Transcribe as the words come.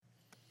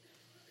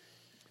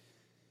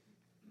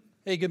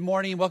Hey, good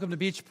morning. Welcome to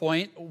Beach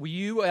Point.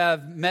 You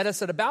have met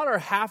us at about our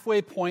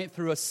halfway point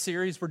through a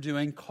series we're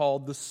doing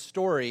called The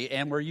Story,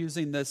 and we're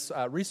using this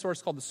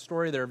resource called The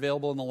Story. They're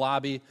available in the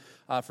lobby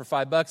for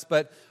 $5.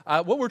 But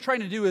what we're trying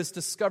to do is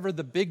discover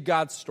the big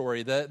God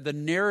story, the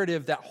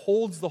narrative that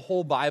holds the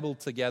whole Bible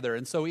together.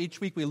 And so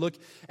each week we look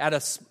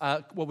at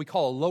what we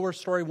call a lower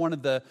story, one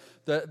of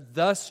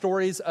the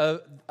stories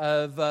of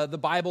the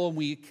Bible, and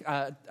we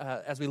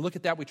as we look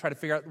at that, we try to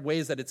figure out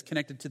ways that it's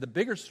connected to the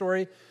bigger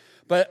story.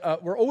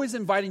 But we're always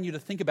inviting you to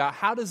think about,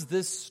 how does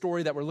this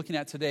story that we're looking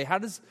at today, how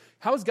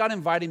is God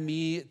inviting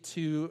me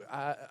to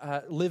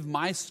live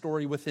my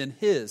story within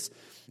His?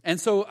 And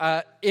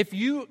so if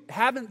you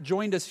haven't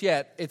joined us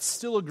yet, it's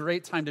still a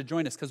great time to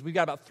join us, because we've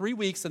got about 3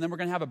 weeks and then we're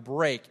going to have a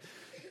break.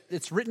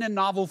 It's written in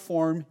novel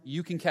form.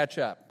 You can catch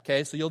up,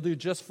 okay? So you'll do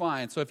just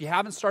fine. So if you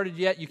haven't started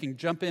yet, you can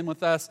jump in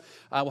with us.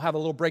 We'll have a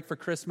little break for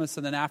Christmas,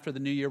 and then after the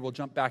new year, we'll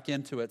jump back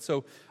into it.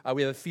 So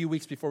we have a few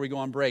weeks before we go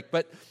on break.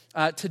 But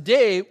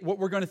today, what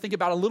we're going to think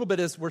about a little bit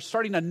is we're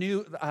starting a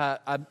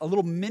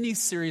little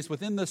mini-series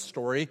within this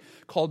story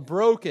called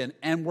Broken,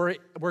 and we're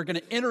going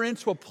to enter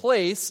into a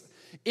place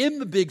in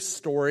the big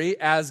story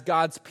as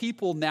God's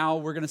people. Now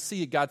we're going to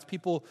see God's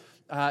people,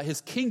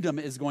 His kingdom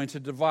is going to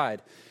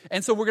divide.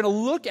 And so we're going to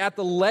look at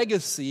the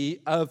legacy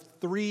of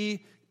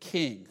 3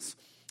 kings.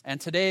 And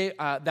today,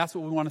 that's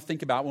what we want to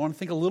think about. We want to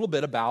think a little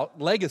bit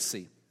about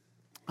legacy.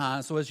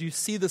 So as you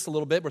see this a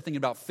little bit, we're thinking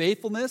about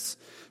faithfulness,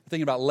 we're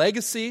thinking about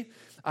legacy.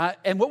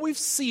 And what we've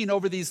seen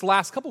over these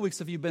last couple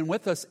weeks, if you've been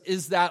with us,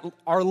 is that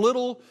our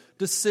little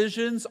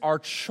decisions, our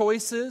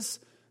choices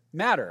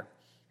matter.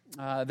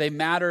 They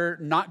matter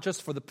not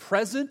just for the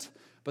present,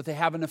 but they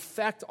have an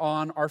effect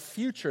on our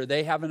future.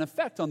 They have an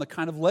effect on the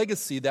kind of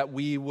legacy that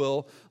we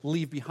will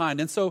leave behind.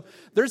 And so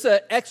there's an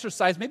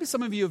exercise, maybe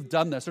some of you have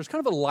done this. There's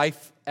kind of a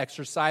life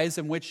exercise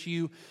in which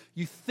you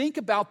think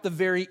about the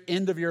very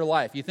end of your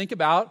life. You think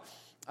about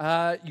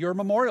your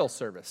memorial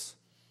service.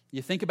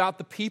 You think about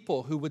the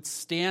people who would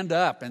stand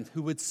up and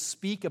who would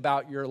speak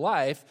about your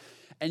life,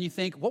 and you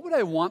think, what would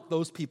I want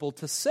those people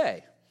to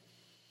say?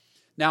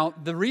 Now,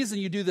 the reason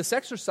you do this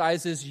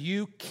exercise is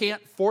you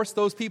can't force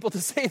those people to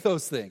say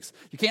those things.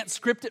 You can't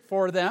script it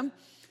for them.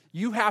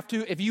 You have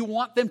to, if you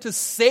want them to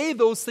say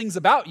those things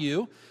about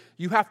you,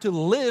 you have to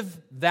live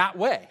that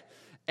way.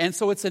 And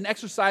so it's an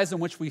exercise in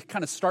which we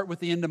kind of start with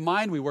the end in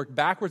mind. We work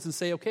backwards and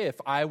say, okay, if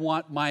I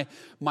want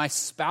my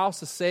spouse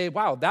to say,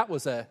 wow,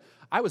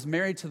 I was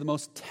married to the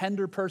most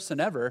tender person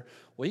ever,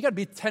 well, you got to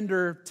be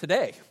tender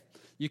today.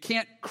 You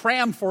can't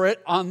cram for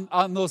it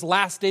on those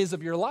last days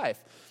of your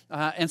life.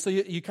 And so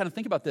you kind of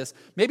think about this.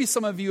 Maybe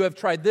some of you have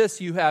tried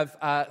this. You have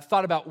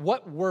thought about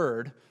what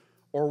word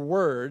or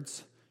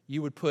words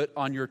you would put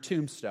on your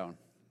tombstone,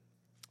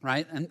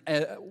 right?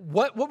 And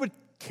what would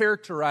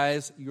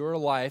characterize your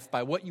life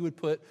by what you would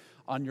put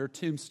on your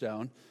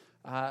tombstone?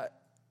 I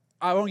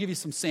want to give you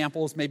some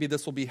samples. Maybe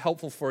this will be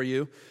helpful for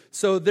you.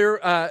 So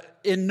there,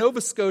 in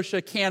Nova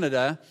Scotia,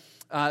 Canada,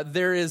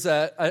 there is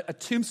a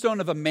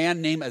tombstone of a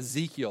man named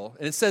Ezekiel.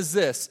 And it says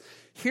this: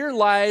 "Here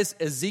lies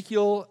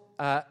Ezekiel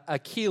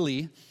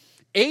Akili,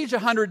 age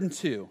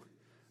 102.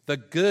 The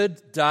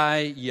good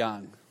die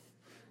young."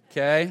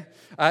 Okay?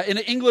 In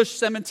an English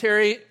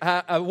cemetery,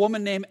 a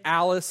woman named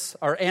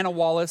Anna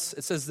Wallace,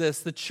 it says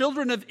this: "The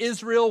children of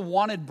Israel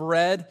wanted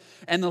bread,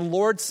 and the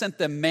Lord sent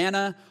them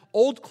manna.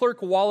 Old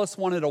Clerk Wallace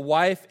wanted a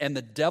wife, and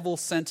the devil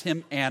sent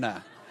him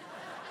Anna."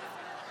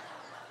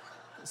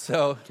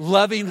 So,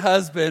 loving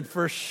husband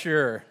for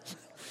sure.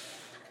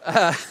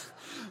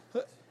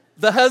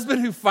 The husband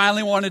who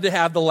finally wanted to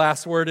have the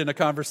last word in a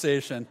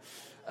conversation.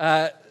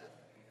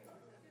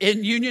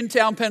 In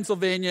Uniontown,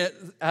 Pennsylvania,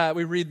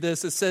 we read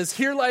this. It says,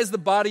 "Here lies the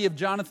body of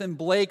Jonathan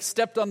Blake,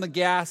 stepped on the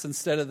gas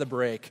instead of the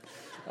brake."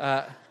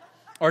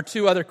 Or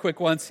 2 other quick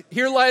ones.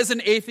 "Here lies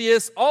an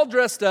atheist, all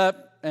dressed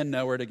up and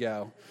nowhere to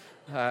go."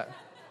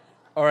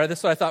 Or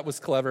this one I thought was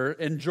clever.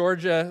 In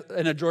Georgia,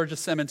 in a Georgia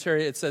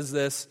cemetery, it says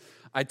this: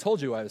 "I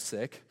told you I was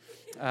sick."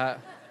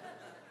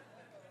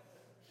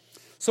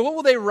 So what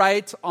will they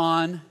write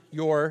on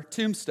your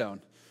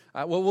tombstone?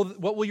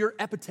 What will your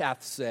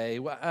epitaph say?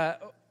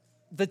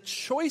 The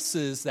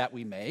choices that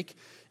we make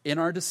in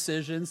our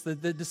decisions, the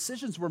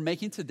decisions we're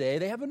making today,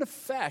 they have an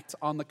effect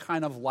on the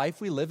kind of life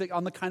we live,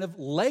 on the kind of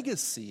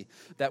legacy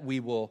that we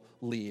will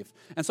leave.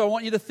 And so I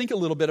want you to think a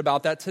little bit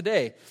about that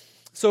today.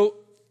 So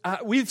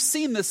we've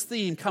seen this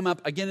theme come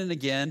up again and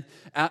again.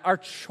 Our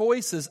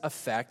choices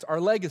affect our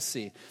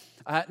legacy.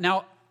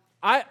 Now,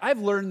 I've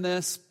learned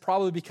this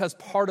probably because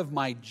part of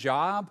my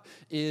job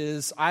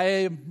is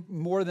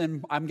more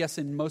than I'm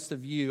guessing most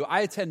of you,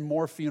 I attend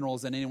more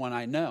funerals than anyone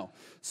I know.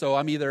 So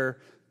I'm either,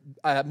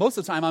 most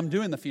of the time I'm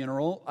doing the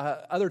funeral,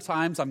 other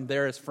times I'm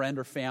there as friend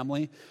or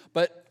family.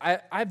 But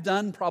I've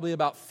done probably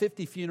about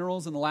 50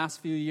 funerals in the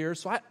last few years,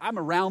 so I'm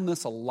around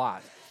this a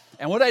lot.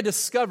 And what I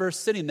discover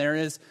sitting there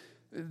is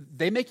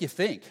they make you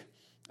think.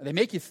 They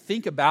make you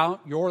think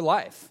about your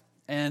life.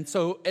 And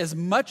so as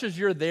much as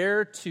you're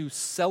there to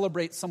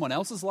celebrate someone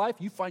else's life,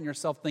 you find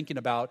yourself thinking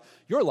about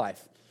your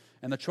life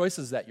and the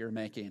choices that you're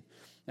making.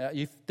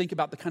 You think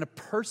about the kind of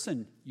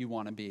person you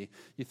want to be.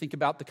 You think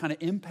about the kind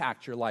of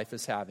impact your life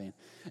is having.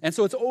 And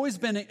so it's always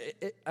been,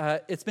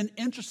 it's been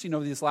interesting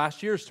over these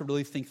last years to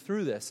really think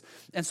through this.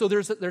 And so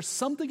there's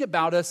something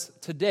about us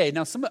today.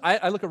 Now,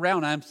 I look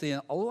around and I'm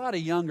seeing a lot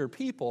of younger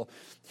people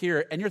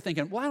here, and you're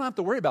thinking, well, I don't have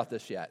to worry about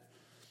this yet.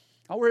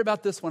 I'll worry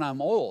about this when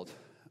I'm old.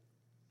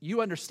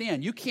 You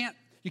understand, you can't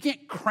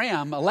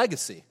cram a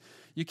legacy.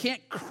 You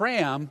can't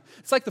cram,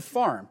 it's like the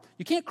farm.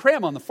 You can't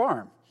cram on the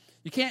farm.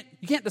 You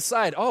can't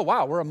decide, oh,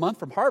 wow, we're a month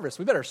from harvest.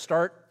 We better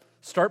start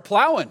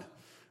plowing.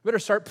 We better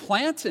start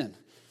planting.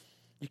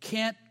 You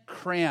can't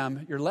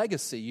cram your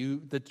legacy.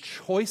 The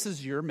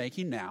choices you're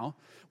making now,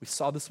 we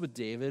saw this with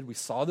David. We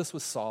saw this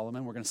with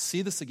Solomon. We're going to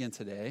see this again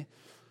today.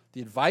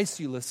 The advice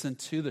you listen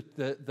to,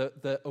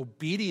 the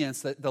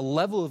obedience, the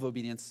level of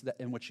obedience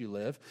in which you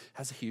live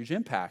has a huge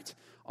impact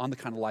on the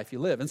kind of life you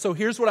live. And so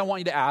here's what I want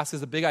you to ask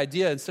as a big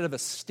idea. Instead of a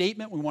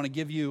statement, we want to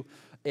give you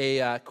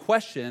a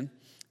question.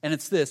 And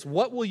it's this: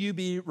 what will you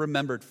be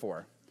remembered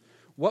for?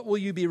 What will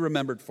you be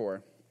remembered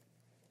for?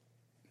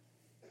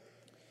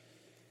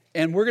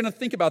 And we're going to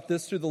think about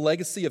this through the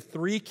legacy of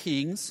three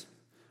kings.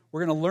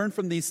 We're going to learn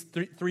from these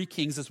three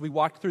kings as we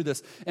walk through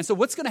this. And so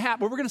what's going to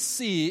happen, what we're going to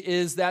see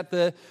is that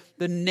the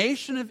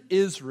nation of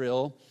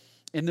Israel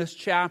in this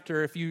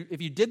chapter, if you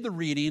did the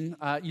reading,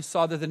 you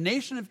saw that the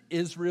nation of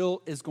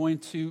Israel is going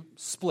to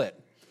split.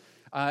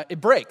 It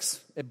breaks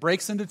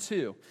into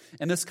two.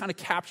 And this kind of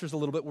captures a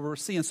little bit what we're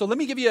seeing. So let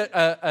me give you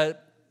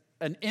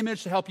an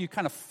image to help you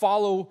kind of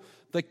follow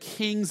the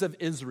kings of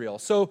Israel.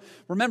 So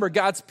remember,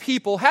 God's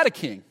people had a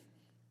king.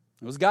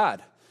 It was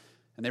God.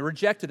 And they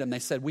rejected him. They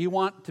said, we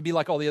want to be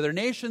like all the other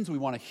nations. We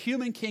want a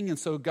human king. And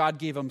so God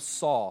gave them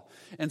Saul.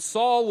 And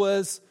Saul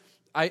was,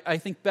 I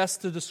think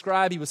best to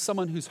describe, he was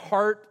someone whose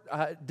heart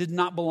did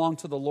not belong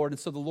to the Lord. And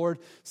so the Lord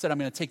said, I'm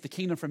going to take the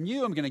kingdom from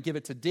you. I'm going to give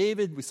it to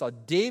David. We saw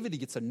David. He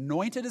gets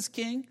anointed as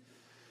king.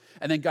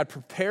 And then God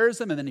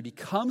prepares him, and then he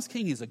becomes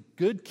king. He's a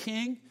good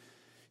king.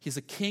 He's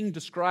a king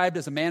described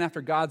as a man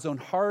after God's own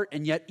heart.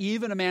 And yet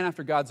even a man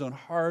after God's own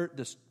heart,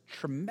 this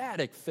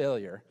traumatic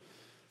failure,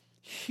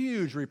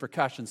 huge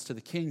repercussions to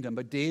the kingdom.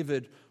 But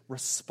David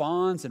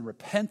responds in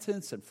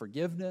repentance and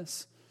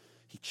forgiveness.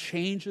 He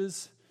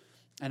changes.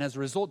 And as a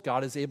result,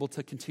 God is able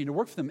to continue to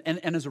work for them. And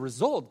as a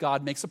result,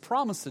 God makes a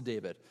promise to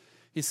David.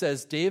 He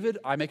says, David,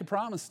 I make a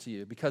promise to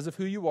you. Because of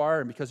who you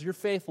are and because of your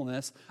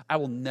faithfulness, I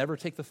will never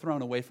take the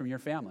throne away from your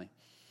family.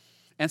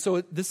 And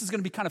so this is going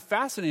to be kind of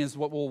fascinating is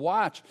what we'll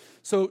watch.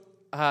 So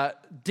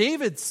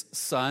David's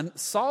son,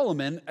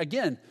 Solomon,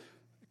 again,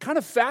 kind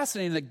of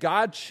fascinating that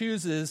God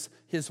chooses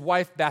his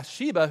wife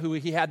Bathsheba, who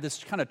he had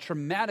this kind of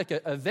traumatic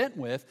event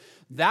with.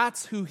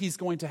 That's who he's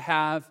going to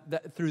have.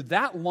 Through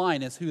that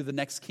line is who the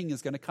next king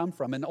is going to come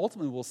from. And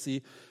ultimately we'll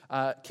see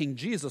King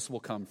Jesus will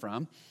come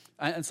from.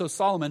 And so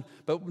Solomon.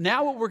 But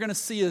now what we're going to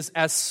see is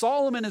as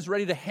Solomon is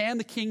ready to hand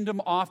the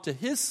kingdom off to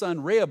his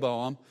son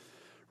Rehoboam,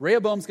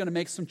 Rehoboam's going to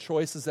make some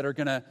choices that are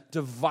going to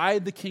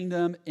divide the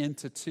kingdom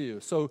into two.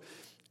 So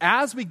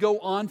as we go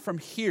on from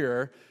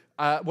here,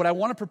 what I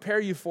want to prepare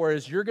you for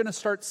is you're going to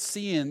start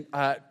seeing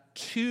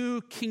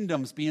two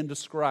kingdoms being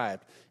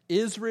described,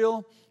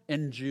 Israel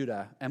and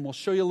Judah. And we'll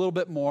show you a little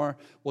bit more.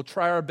 We'll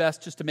try our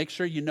best just to make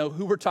sure you know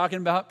who we're talking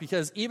about,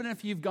 because even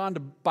if you've gone to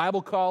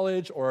Bible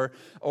college or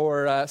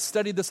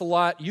studied this a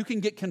lot, you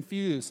can get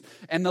confused.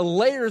 And the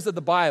layers of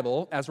the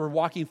Bible, as we're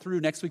walking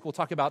through, next week we'll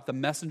talk about the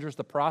messengers,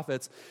 the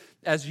prophets.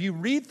 As you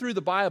read through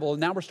the Bible,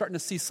 now we're starting to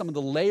see some of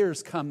the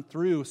layers come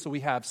through. So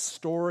we have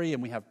story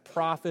and we have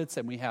prophets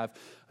and we have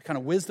kind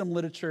of wisdom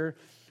literature.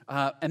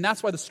 And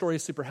that's why the story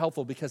is super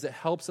helpful, because it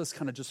helps us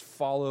kind of just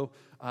follow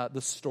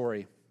the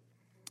story.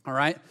 All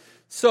right?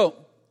 So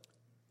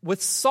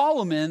with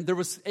Solomon, there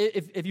was,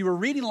 if you were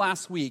reading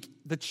last week,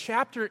 the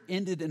chapter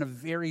ended in a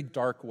very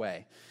dark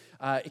way.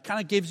 It kind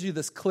of gives you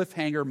this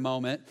cliffhanger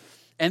moment.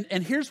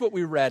 And here's what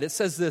we read. It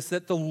says this,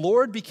 that the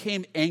Lord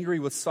became angry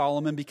with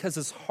Solomon because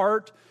his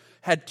heart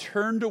had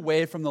turned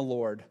away from the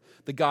Lord,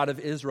 the God of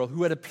Israel,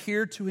 who had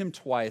appeared to him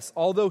twice.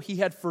 Although he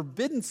had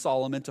forbidden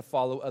Solomon to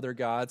follow other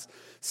gods,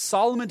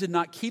 Solomon did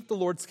not keep the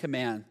Lord's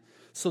command.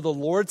 So the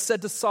Lord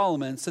said to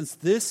Solomon, since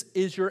this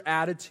is your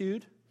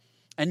attitude,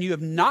 and you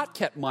have not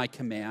kept my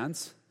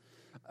commands,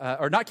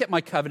 or not kept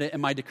my covenant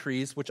and my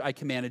decrees, which I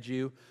commanded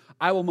you,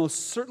 I will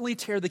most certainly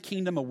tear the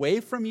kingdom away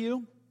from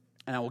you,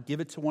 and I will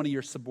give it to one of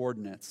your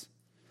subordinates.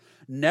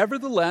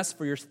 Nevertheless,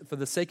 for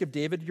the sake of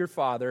David your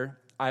father,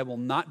 I will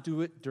not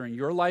do it during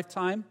your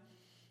lifetime.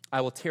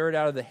 I will tear it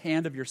out of the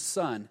hand of your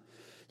son.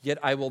 Yet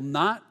I will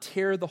not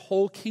tear the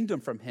whole kingdom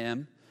from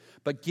him,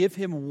 but give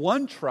him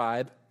one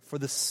tribe for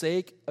the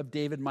sake of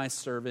David my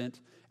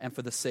servant and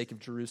for the sake of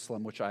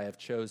Jerusalem, which I have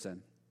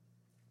chosen.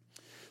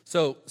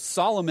 So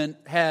Solomon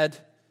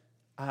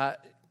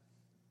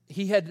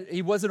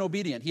he wasn't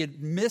obedient. He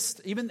had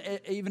missed, even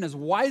as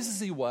wise as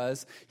he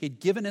was,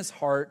 he'd given his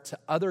heart to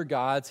other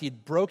gods.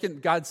 He'd broken,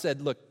 God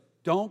said, look,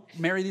 don't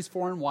marry these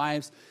foreign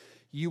wives.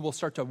 You will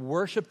start to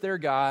worship their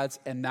gods,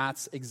 and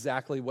that's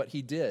exactly what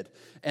he did.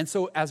 And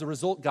so as a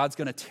result, God's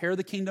going to tear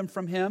the kingdom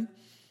from him,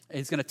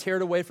 He's going to tear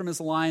it away from his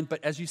line.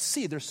 But as you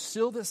see, there's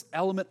still this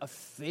element of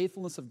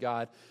faithfulness of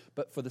God.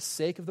 But for the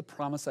sake of the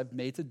promise I've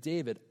made to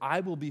David, I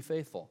will be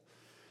faithful.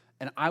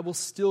 And I will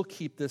still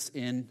keep this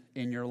in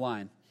your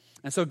line.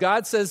 And so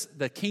God says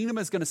the kingdom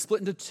is going to split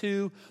into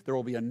two. There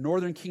will be a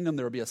northern kingdom.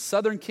 There will be a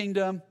southern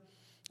kingdom.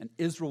 And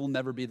Israel will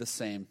never be the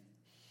same.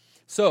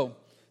 So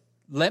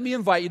let me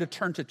invite you to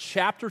turn to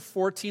chapter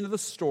 14 of the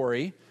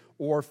story,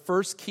 or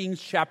 1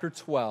 Kings chapter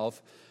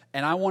 12.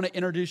 And I want to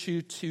introduce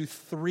you to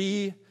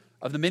three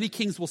of the many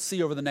kings we'll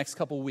see over the next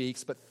couple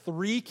weeks, but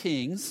three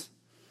kings.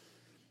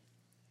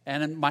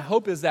 And my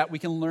hope is that we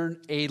can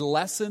learn a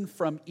lesson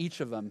from each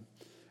of them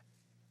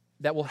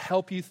that will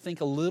help you think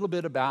a little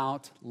bit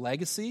about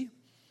legacy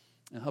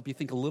and help you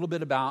think a little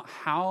bit about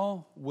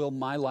how will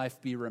my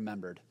life be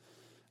remembered?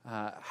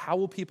 How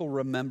will people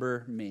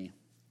remember me?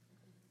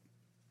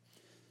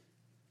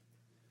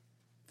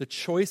 The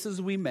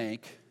choices we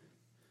make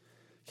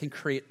can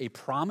create a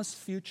promised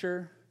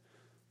future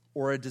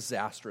or a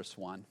disastrous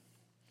one.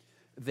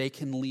 They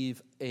can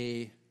leave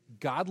a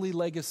godly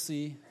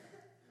legacy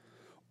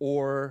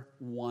or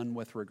one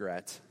with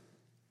regret.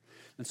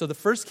 And so the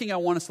first king I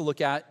want us to look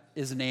at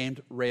is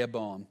named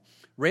Rehoboam.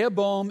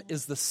 Rehoboam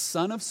is the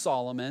son of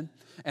Solomon,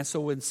 and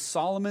so when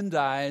Solomon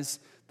dies,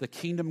 the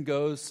kingdom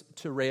goes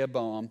to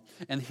Rehoboam.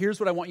 And here's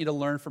what I want you to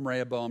learn from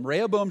Rehoboam.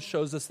 Rehoboam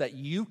shows us that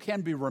you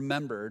can be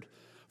remembered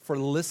for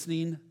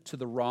listening to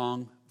the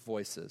wrong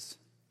voices.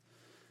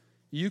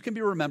 You can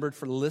be remembered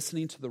for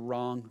listening to the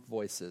wrong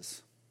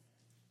voices.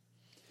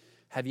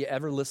 Have you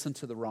ever listened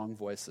to the wrong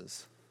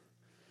voices?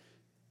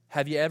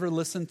 Have you ever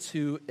listened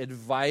to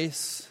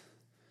advice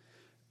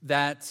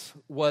that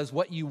was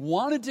what you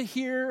wanted to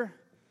hear,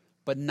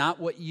 but not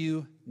what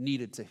you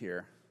needed to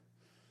hear?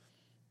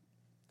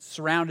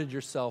 Surrounded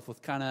yourself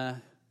with kind of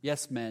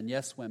yes men,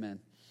 yes women.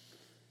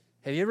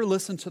 Have you ever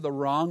listened to the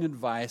wrong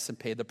advice and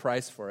paid the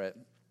price for it?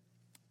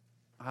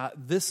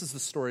 This is the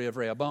story of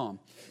Rehoboam.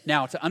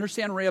 Now, to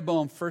understand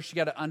Rehoboam, first you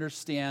got to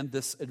understand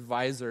this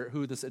advisor,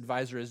 who this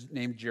advisor is,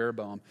 named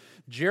Jeroboam.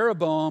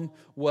 Jeroboam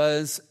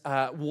was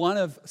one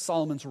of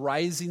Solomon's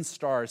rising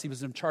stars. He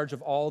was in charge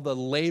of all the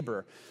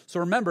labor.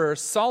 So remember,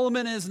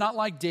 Solomon is not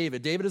like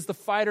David. David is the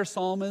fighter.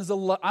 Solomon is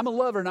I'm a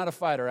lover, not a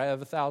fighter. I have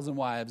 1,000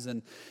 wives.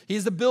 And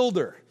he's a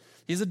builder.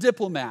 He's a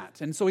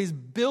diplomat. And so he's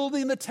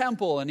building the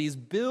temple and he's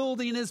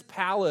building his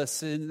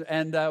palace.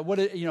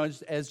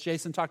 As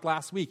Jason talked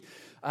last week,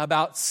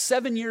 about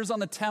 7 years on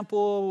the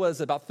temple,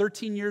 was about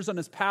 13 years on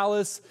his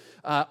palace,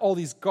 all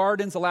these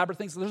gardens, elaborate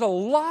things. So there's a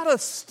lot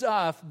of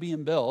stuff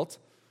being built.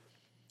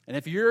 And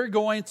if you're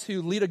going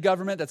to lead a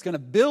government that's going to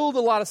build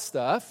a lot of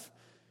stuff,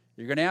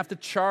 you're going to have to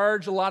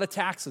charge a lot of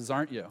taxes,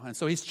 aren't you? And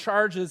so he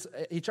charges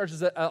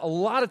a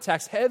lot of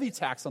tax, heavy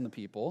tax on the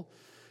people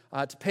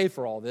to pay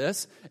for all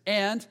this,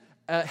 and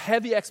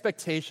heavy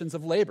expectations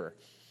of labor.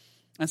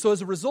 And so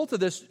as a result of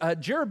this,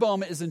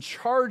 Jeroboam is in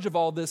charge of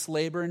all this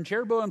labor, and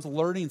Jeroboam's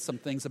learning some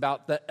things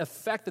about the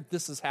effect that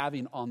this is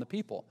having on the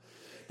people.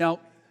 Now,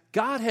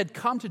 God had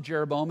come to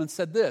Jeroboam and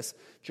said this,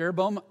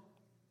 Jeroboam,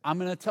 I'm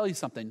going to tell you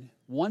something.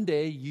 One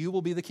day you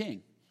will be the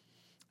king.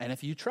 And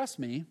if you trust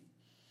me,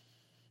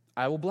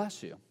 I will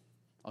bless you.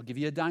 I'll give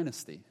you a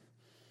dynasty.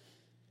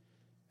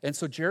 And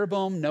so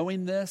Jeroboam,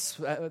 knowing this,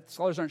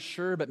 scholars aren't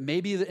sure, but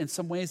maybe in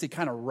some ways he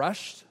kind of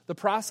rushed the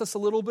process a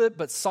little bit.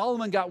 But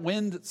Solomon got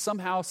wind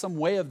somehow, some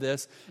way of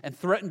this, and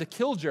threatened to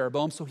kill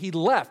Jeroboam. So he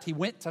left. He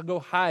went to go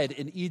hide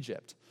in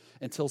Egypt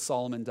until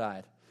Solomon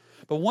died.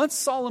 But once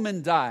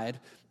Solomon died,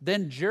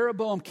 then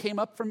Jeroboam came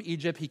up from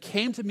Egypt. He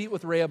came to meet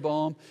with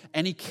Rehoboam,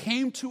 and he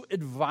came to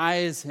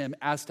advise him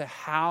as to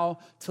how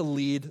to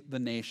lead the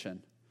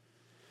nation.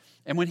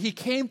 And when he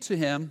came to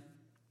him,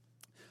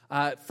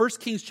 1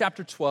 Kings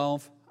chapter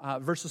 12,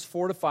 verses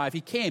 4 to 5,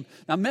 he came.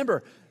 Now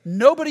remember,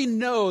 nobody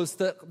knows,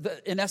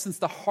 in essence,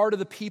 the heart of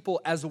the people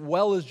as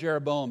well as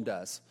Jeroboam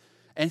does.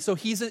 And so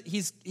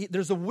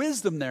there's a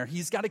wisdom there.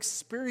 He's got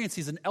experience.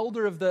 He's an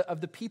elder of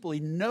the people. He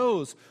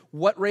knows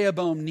what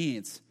Rehoboam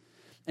needs.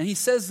 And he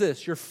says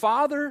this, your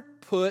father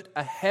put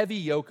a heavy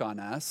yoke on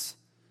us,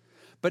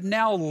 but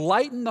now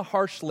lighten the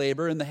harsh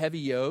labor and the heavy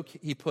yoke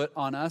he put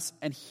on us,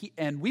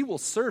 and we will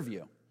serve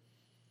you.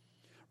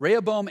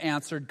 Rehoboam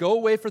answered, go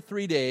away for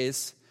 3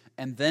 days,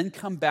 and then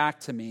come back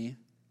to me.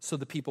 So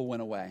the people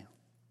went away.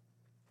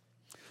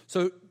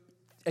 So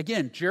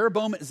again,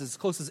 Jeroboam is as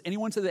close as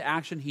anyone to the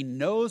action. He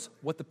knows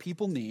what the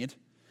people need.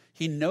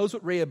 He knows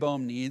what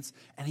Rehoboam needs,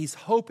 and he's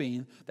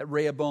hoping that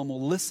Rehoboam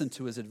will listen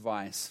to his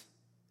advice.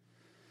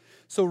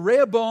 So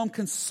Rehoboam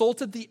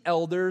consulted the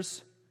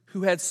elders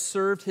who had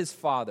served his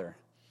father,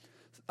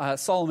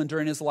 Solomon,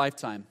 during his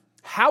lifetime.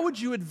 How would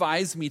you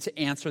advise me to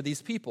answer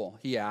these people?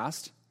 He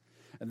asked.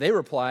 And they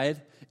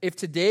replied, if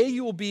today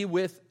you will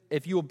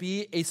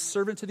be a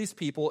servant to these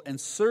people and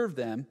serve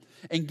them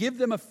and give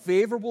them a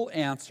favorable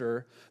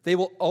answer, they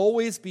will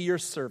always be your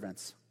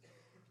servants.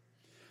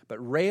 But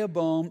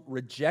Rehoboam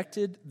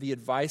rejected the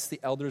advice the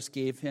elders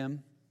gave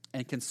him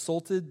and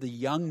consulted the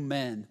young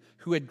men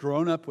who had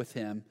grown up with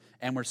him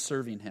and were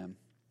serving him.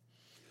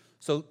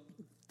 So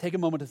take a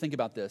moment to think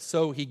about this.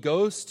 So he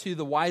goes to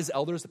the wise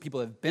elders, the people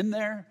that have been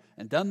there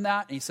and done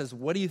that, and he says,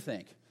 what do you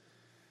think?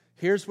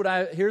 Here's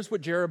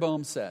what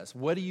Jeroboam says.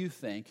 What do you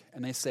think?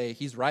 And they say,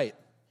 he's right.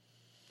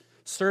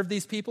 Serve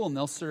these people and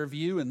they'll serve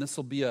you, and this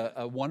will be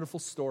a wonderful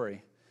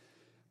story.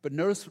 But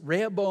notice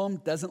Rehoboam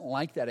doesn't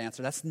like that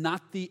answer. That's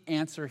not the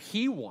answer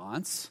he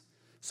wants.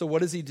 So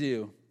what does he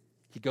do?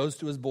 He goes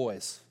to his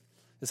boys,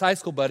 his high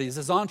school buddies,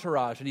 his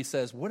entourage, and he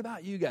says, what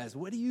about you guys?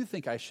 What do you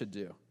think I should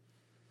do?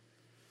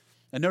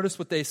 And notice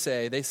what they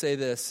say. They say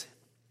this.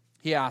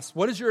 He asks,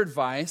 what is your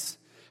advice?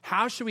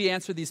 How should we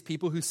answer these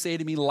people who say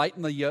to me,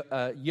 lighten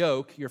the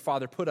yoke your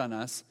father put on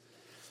us?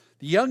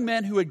 The young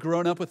men who had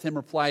grown up with him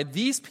replied,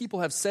 these people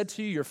have said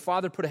to you, your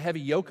father put a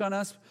heavy yoke on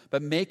us,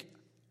 but make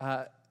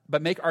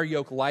our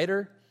yoke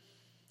lighter.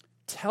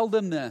 Tell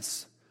them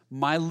this,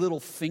 my little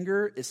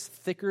finger is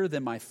thicker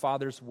than my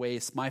father's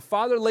waist. My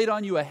father laid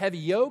on you a heavy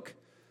yoke,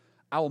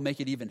 I will make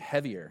it even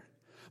heavier.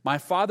 My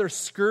father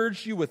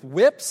scourged you with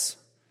whips,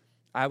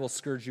 I will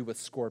scourge you with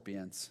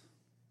scorpions.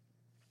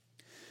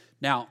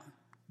 Now,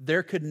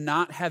 there could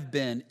not have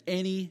been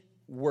any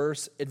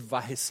worse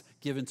advice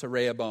given to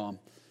Rehoboam.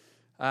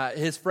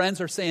 His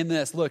friends are saying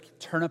this, look,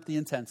 turn up the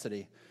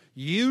intensity.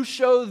 You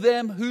show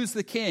them who's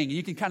the king.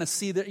 You can kind of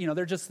see that,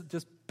 they're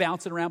just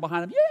bouncing around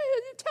behind him. Yeah,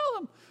 you tell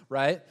them,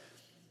 right?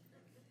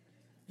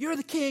 You're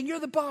the king, you're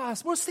the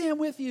boss, we'll stand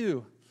with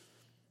you.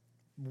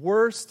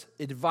 Worst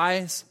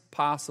advice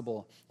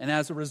possible. And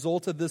as a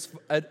result of this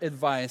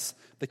advice,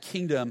 the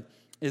kingdom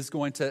is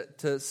going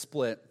to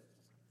split.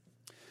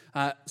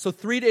 So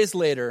 3 days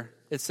later,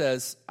 it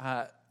says,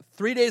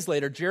 3 days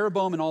later,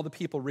 Jeroboam and all the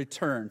people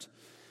returned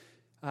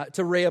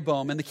to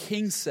Rehoboam, and the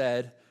king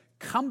said,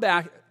 come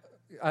back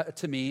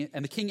to me.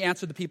 And the king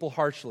answered the people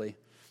harshly.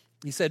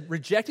 He said,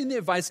 rejecting the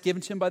advice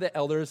given to him by the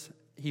elders,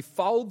 he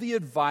followed the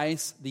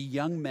advice, the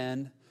young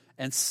men,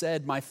 and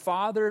said, my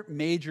father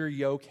made your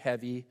yoke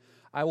heavy.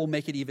 I will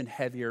make it even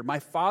heavier. My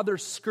father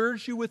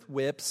scourged you with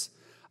whips.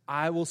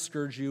 I will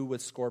scourge you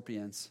with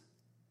scorpions.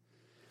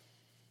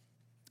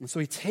 And so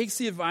he takes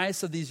the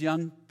advice of these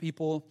young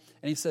people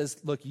and he says,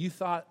 look, you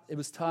thought it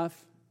was tough.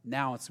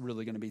 Now it's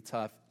really going to be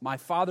tough. My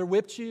father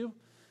whipped you.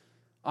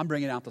 I'm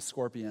bringing out the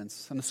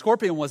scorpions. And the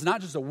scorpion was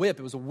not just a whip.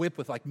 It was a whip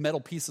with like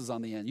metal pieces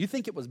on the end. You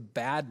think it was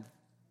bad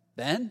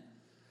then?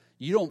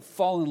 You don't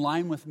fall in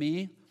line with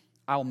me,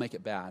 I will make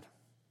it bad.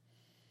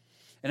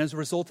 And as a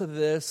result of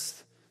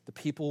this, the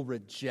people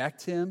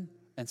reject him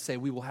and say,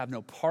 we will have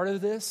no part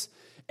of this.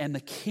 And the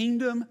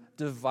kingdom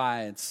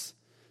divides.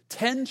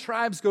 10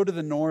 tribes go to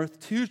the north,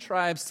 2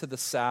 tribes to the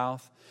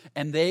south,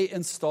 and they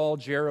install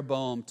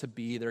Jeroboam to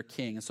be their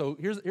king. And so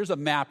here's a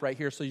map right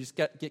here, so you just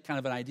get kind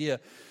of an idea.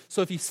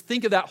 So if you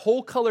think of that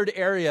whole colored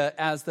area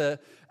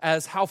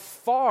as how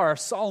far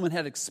Solomon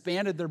had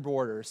expanded their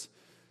borders,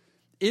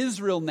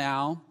 Israel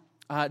now,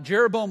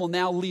 Jeroboam will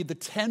now lead the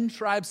 10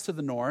 tribes to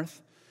the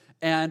north.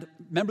 And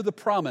remember the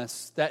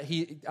promise that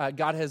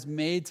God has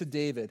made to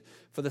David.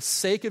 For the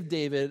sake of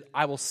David,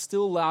 I will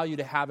still allow you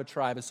to have a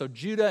tribe. And so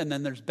Judah, and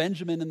then there's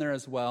Benjamin in there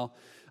as well,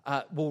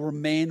 will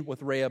remain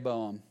with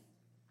Rehoboam.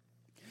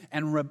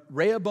 And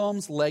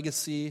Rehoboam's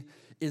legacy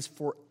is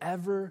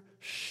forever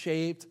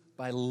shaped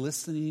by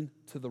listening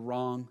to the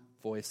wrong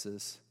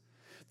voices.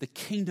 The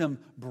kingdom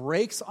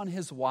breaks on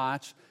his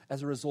watch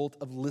as a result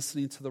of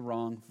listening to the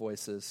wrong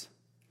voices.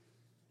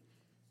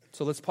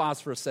 So let's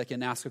pause for a second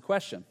and ask a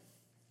question.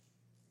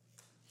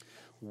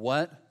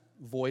 What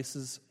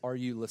voices are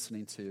you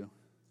listening to?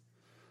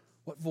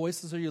 What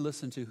voices are you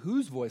listening to?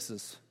 Whose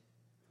voices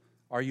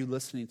are you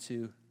listening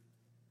to?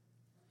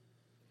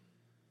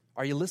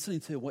 Are you listening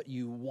to what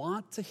you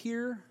want to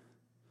hear?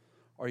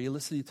 Or are you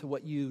listening to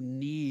what you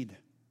need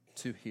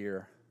to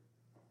hear?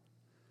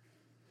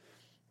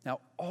 Now,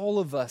 all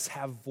of us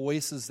have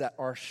voices that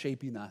are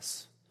shaping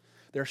us.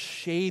 They're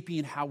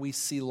shaping how we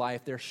see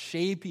life. They're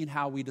shaping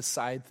how we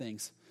decide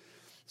things.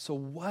 So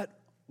what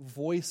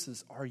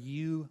voices are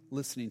you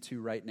listening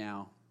to right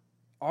now?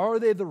 Are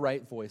they the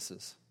right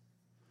voices?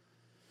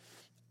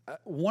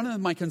 One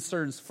of my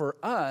concerns for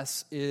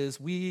us is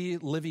we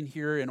living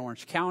here in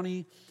Orange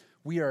County,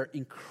 we are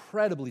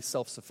incredibly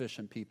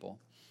self-sufficient people.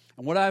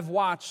 And what I've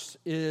watched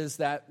is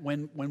that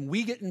when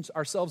we get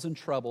ourselves in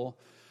trouble,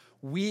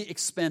 we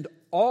expend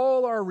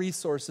all our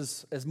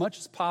resources as much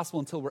as possible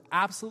until we're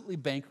absolutely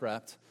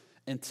bankrupt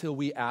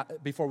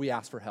before we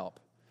ask for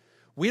help.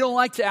 We don't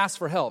like to ask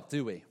for help,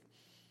 do we?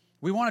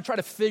 We want to try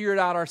to figure it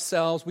out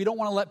ourselves. We don't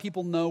want to let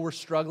people know we're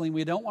struggling.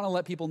 We don't want to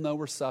let people know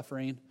we're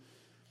suffering.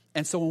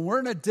 And so when we're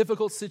in a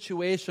difficult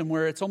situation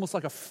where it's almost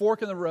like a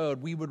fork in the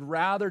road, we would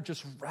rather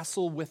just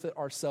wrestle with it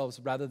ourselves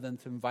rather than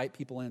to invite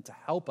people in to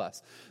help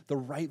us. The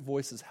right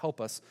voices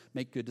help us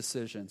make good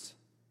decisions.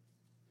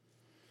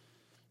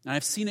 And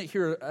I've seen it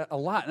here a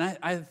lot. And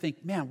I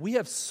think, man, we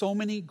have so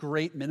many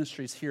great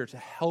ministries here to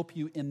help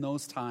you in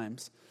those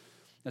times.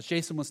 As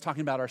Jason was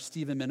talking about our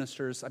Stephen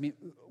ministers, I mean,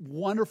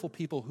 wonderful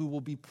people who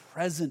will be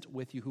present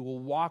with you, who will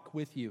walk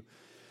with you.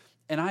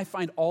 And I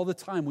find all the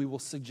time we will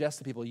suggest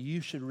to people, you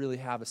should really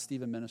have a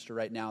Stephen minister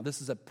right now.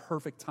 This is a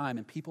perfect time.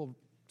 And people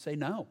say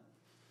no.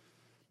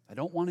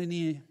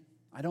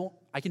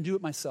 I can do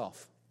it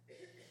myself.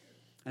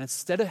 And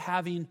instead of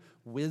having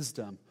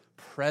wisdom,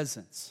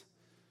 presence,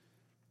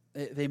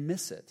 they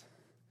miss it.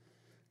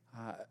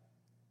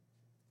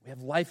 We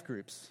have life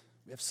groups.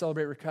 We have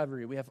Celebrate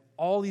Recovery. We have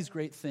all these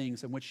great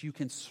things in which you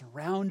can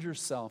surround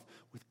yourself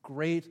with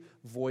great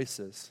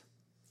voices.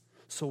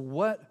 So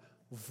what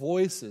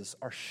voices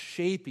are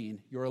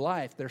shaping your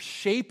life? They're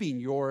shaping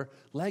your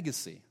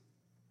legacy.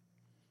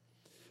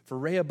 For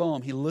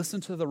Rehoboam, he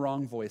listened to the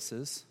wrong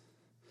voices,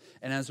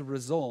 and as a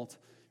result,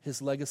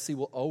 his legacy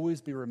will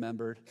always be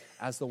remembered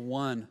as the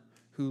one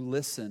who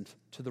listened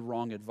to the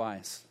wrong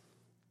advice.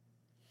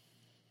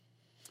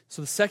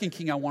 So the second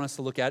king I want us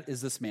to look at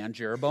is this man,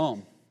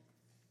 Jeroboam.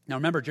 Now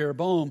remember,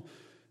 Jeroboam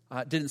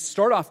didn't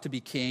start off to be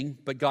king,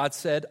 but God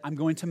said, I'm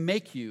going to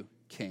make you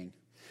king.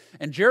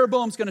 And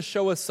Jeroboam's going to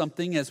show us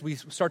something as we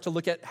start to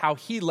look at how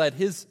he led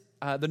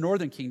the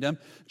northern kingdom.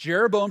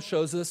 Jeroboam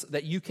shows us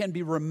that you can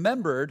be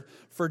remembered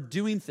for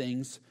doing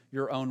things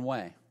your own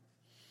way.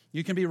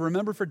 You can be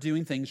remembered for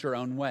doing things your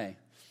own way.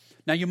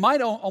 Now, you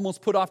might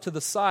almost put off to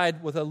the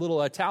side with a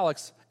little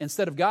italics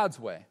instead of God's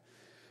way.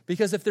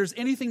 Because if there's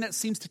anything that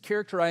seems to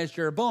characterize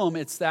Jeroboam,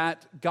 it's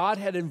that God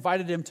had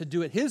invited him to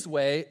do it his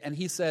way, and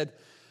he said,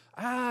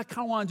 I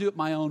kind of want to do it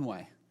my own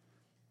way.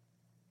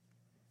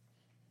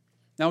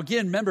 Now,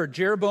 again, remember,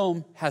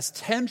 Jeroboam has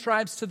 10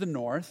 tribes to the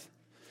north,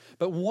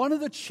 but one of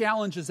the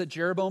challenges that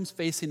Jeroboam's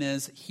facing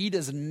is he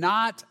does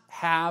not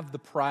have the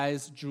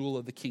prize jewel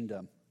of the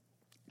kingdom,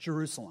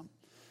 Jerusalem.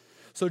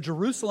 So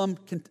Jerusalem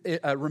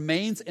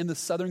remains in the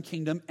southern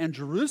kingdom, and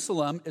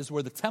Jerusalem is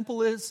where the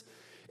temple is.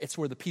 It's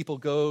where the people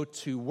go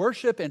to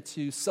worship and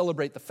to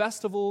celebrate the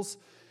festivals.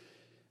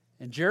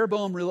 And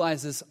Jeroboam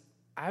realizes,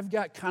 I've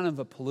got kind of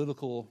a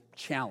political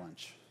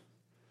challenge.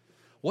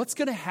 What's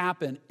going to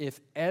happen if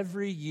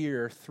every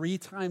year, 3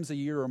 times a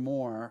year or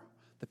more,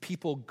 the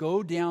people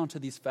go down to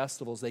these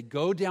festivals, they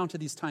go down to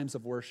these times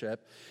of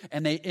worship,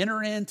 and they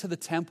enter into the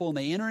temple, and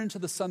they enter into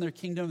the southern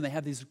kingdom, and they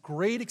have these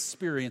great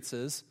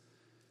experiences?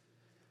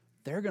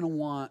 They're going to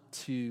want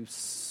to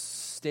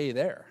stay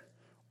there,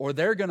 or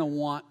they're going to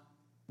want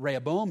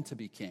Rehoboam to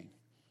be king.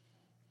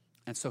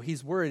 And so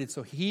he's worried, and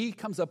so he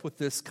comes up with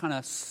this kind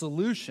of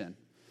solution.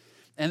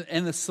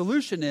 And the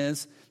solution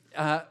is,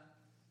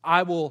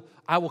 I will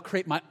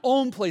create my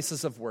own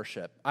places of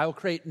worship. I will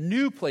create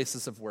new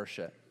places of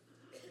worship.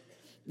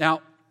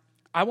 Now,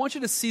 I want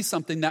you to see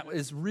something that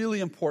is really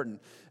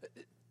important.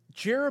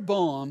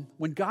 Jeroboam,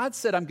 when God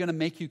said, I'm going to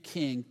make you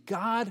king,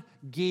 God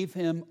gave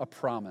him a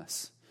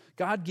promise.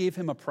 God gave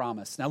him a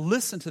promise. Now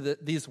listen to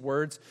these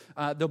words.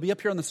 They'll be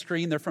up here on the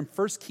screen. They're from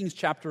 1 Kings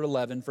chapter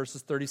 11,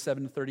 verses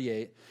 37 to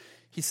 38.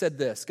 He said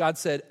this. God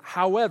said,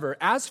 however,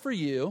 as for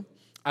you,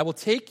 I will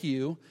take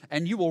you,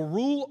 and you will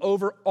rule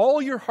over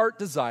all your heart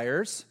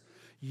desires.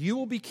 You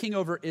will be king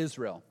over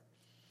Israel.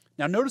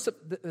 Now notice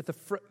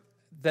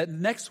that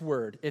next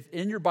word, if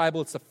in your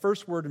Bible it's the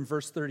first word in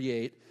verse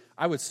 38,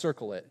 I would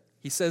circle it.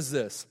 He says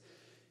this,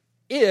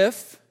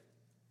 if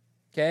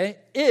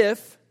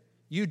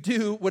you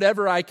do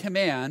whatever I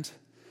command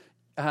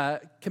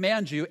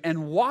you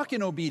and walk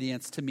in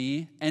obedience to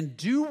me and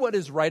do what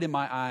is right in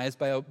my eyes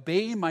by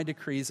obeying my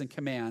decrees and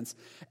commands,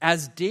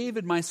 as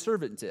David my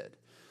servant did.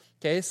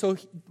 Okay, so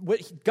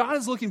what God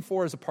is looking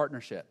for is a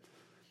partnership.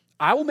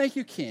 I will make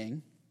you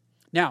king.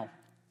 Now,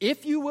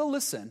 if you will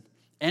listen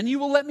and you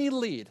will let me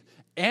lead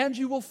and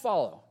you will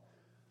follow,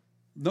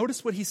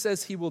 notice what he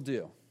says he will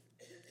do.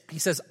 He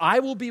says,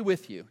 I will be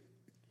with you.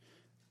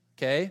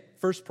 Okay,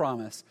 first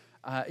promise.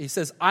 He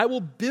says, I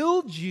will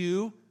build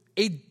you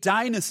a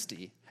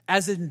dynasty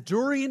as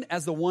enduring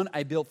as the one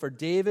I built for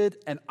David,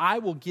 and I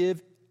will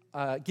give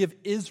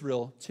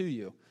Israel to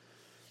you.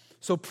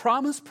 So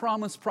promise,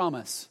 promise,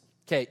 promise.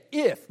 Okay,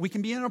 if we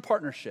can be in a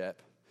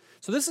partnership.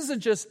 So this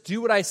isn't just do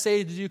what I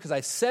say to do because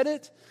I said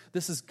it.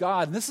 This is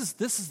God. And this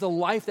is the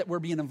life that we're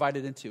being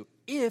invited into.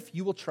 If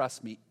you will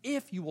trust me,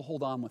 if you will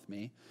hold on with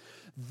me,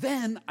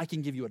 then I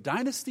can give you a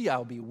dynasty.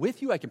 I'll be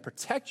with you. I can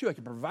protect you. I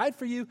can provide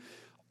for you.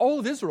 All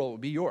of Israel will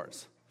be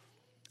yours.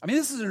 I mean,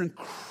 this is an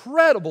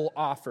incredible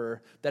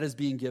offer that is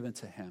being given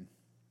to him.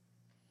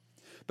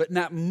 But in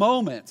that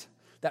moment,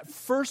 that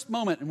first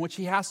moment in which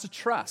he has to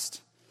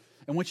trust,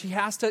 in which he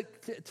has to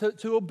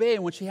obey,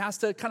 in which he has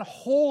to kind of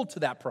hold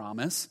to that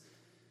promise,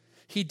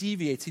 he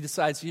deviates. He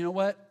decides, you know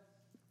what?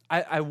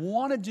 I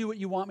want to do what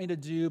you want me to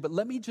do, but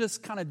let me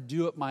just kind of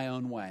do it my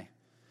own way.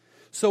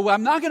 So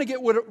I'm not going to get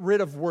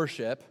rid of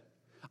worship.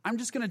 I'm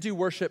just going to do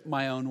worship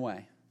my own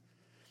way.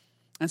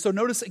 And so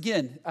notice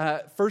again,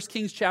 1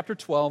 Kings chapter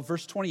 12,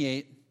 verse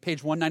 28,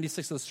 page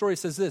 196 of the story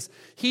says this.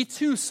 He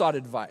too sought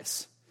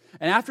advice.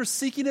 And after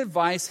seeking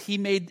advice,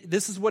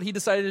 this is what he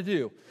decided to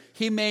do.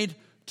 He made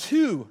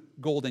 2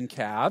 golden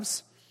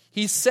calves.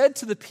 He said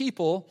to the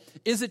people,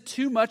 is it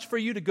too much for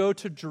you to go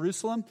to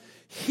Jerusalem?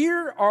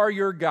 Here are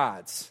your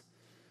gods,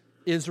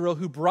 Israel,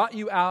 who brought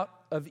you out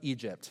of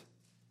Egypt.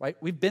 Right?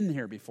 We've been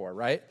here before,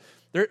 right?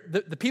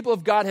 The people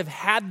of God have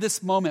had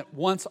this moment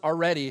once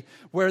already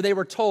where they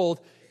were told,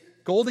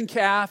 golden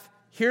calf,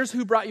 here's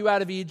who brought you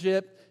out of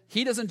Egypt.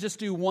 He doesn't just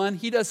do 1,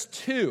 he does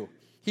 2.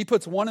 He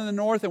puts one in the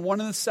north and one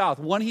in the south.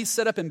 One he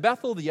set up in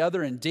Bethel, the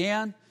other in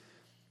Dan.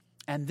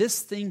 And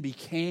this thing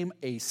became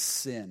a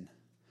sin.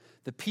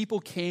 The people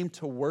came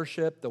to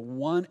worship the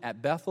one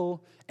at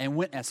Bethel and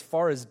went as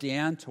far as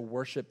Dan to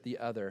worship the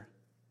other.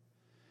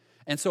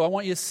 And so I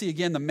want you to see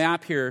again the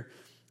map here.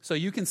 So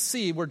you can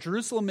see where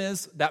Jerusalem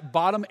is, that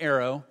bottom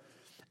arrow.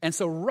 And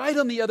so right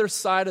on the other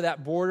side of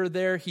that border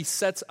there, he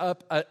sets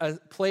up a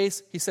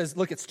place. He says,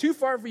 look, it's too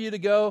far for you to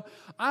go.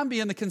 I'm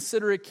being the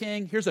considerate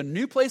king. Here's a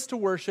new place to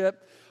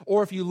worship.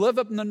 Or if you live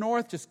up in the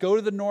north, just go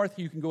to the north.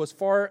 You can go as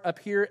far up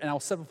here, and I'll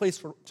set up a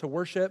place to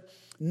worship.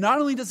 Not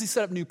only does he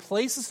set up new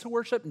places to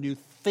worship, new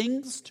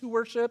things to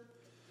worship,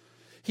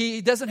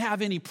 he doesn't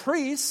have any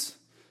priests,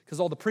 because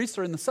all the priests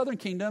are in the southern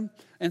kingdom,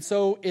 and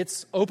so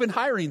it's open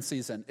hiring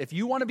season. If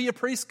you want to be a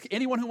priest,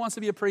 anyone who wants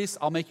to be a priest,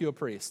 I'll make you a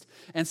priest.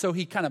 And so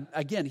he kind of,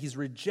 again, he's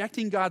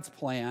rejecting God's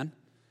plan.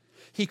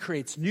 He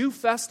creates new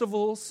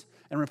festivals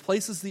and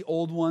replaces the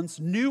old ones,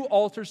 new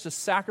altars to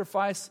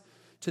sacrifice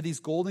to these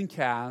golden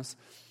calves,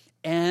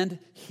 and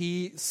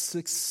he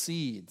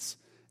succeeds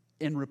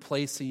in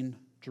replacing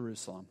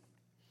Jerusalem.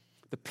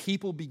 The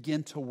people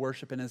begin to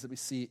worship, and as we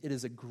see, it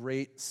is a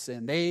great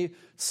sin. They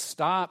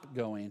stop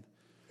going.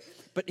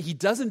 But he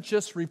doesn't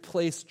just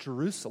replace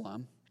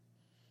Jerusalem.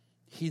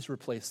 He's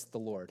replaced the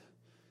Lord.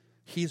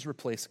 He's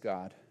replaced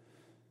God.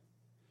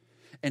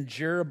 And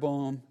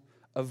Jeroboam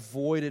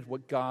avoided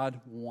what God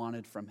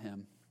wanted from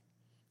him.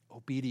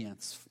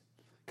 Obedience,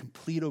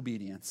 complete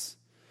obedience,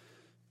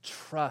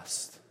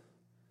 trust,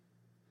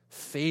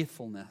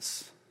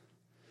 faithfulness.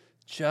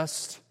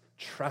 Just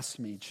trust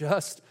me.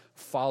 Just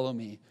follow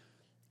me.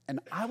 And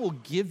I will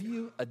give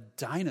you a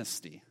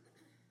dynasty.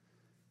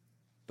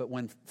 But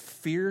when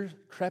fear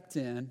crept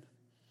in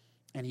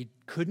and he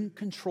couldn't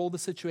control the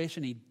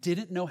situation, he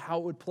didn't know how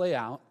it would play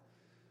out,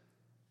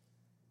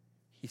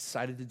 he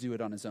decided to do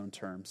it on his own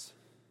terms.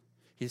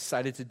 He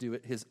decided to do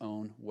it his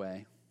own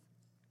way.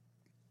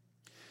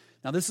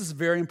 Now, this is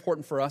very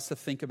important for us to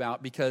think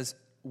about because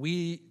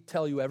we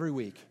tell you every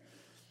week,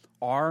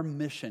 our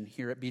mission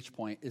here at Beach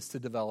Point is to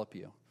develop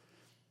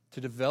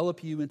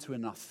you into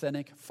an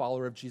authentic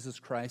follower of Jesus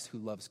Christ who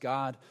loves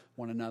God,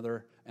 one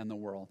another, and the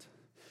world.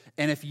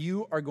 And if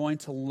you are going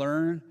to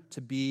learn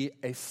to be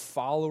a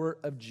follower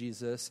of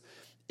Jesus,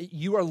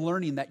 you are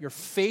learning that your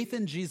faith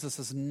in Jesus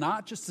is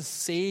not just to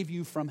save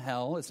you from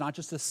hell. It's not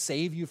just to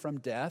save you from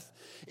death.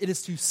 It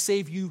is to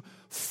save you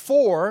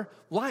for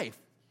life.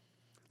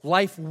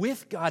 Life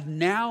with God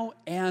now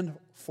and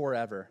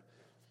forever.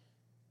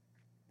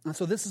 And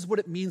so this is what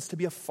it means to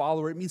be a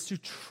follower. It means to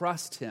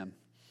trust him.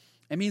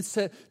 It means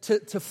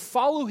to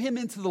follow him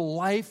into the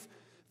life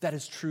that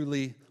is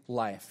truly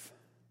life.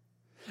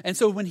 And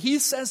so when he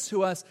says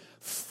to us,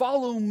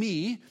 follow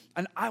me,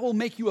 and I will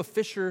make you a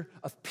fisher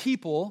of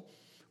people,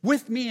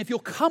 with me, if you'll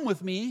come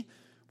with me,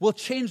 we'll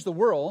change the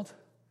world.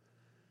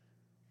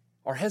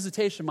 Our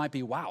hesitation might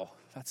be, wow,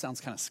 that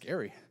sounds kind of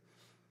scary.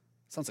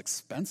 Sounds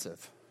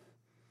expensive.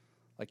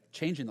 Like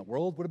changing the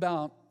world? What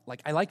about,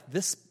 I like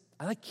this,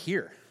 I like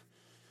here.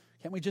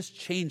 Can't we just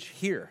change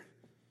here?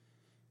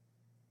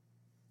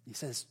 He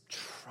says,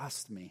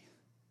 trust me.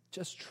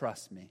 Just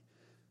trust me.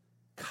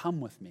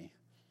 Come with me.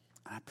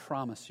 I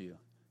promise you,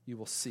 you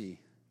will see.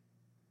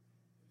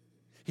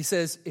 He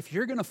says, if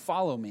you're going to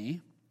follow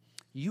me,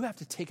 you have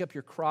to take up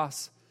your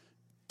cross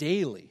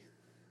daily.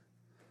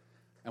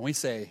 And we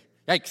say,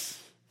 yikes,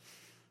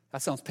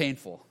 that sounds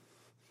painful.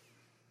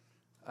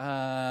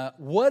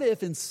 What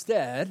if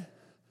instead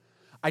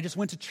I just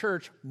went to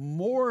church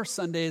more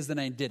Sundays than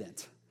I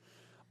didn't?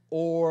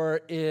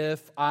 Or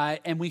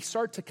and we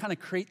start to kind of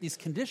create these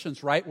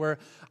conditions, right, where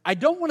I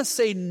don't want to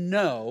say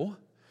no,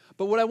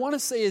 but what I want to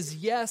say is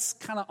yes,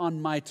 kind of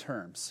on my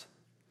terms.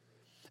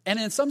 And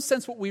in some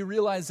sense, what we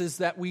realize is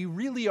that we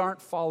really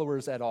aren't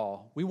followers at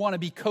all. We want to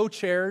be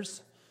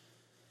co-chairs,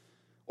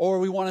 or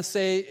we want to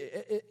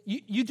say,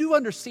 you do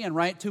understand,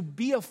 right? To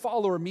be a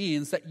follower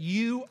means that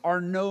you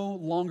are no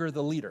longer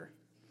the leader.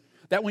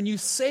 That when you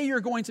say you're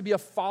going to be a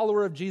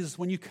follower of Jesus,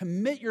 when you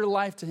commit your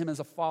life to him as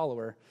a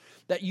follower,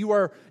 that you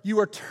are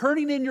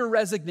turning in your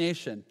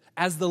resignation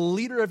as the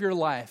leader of your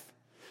life.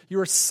 You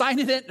are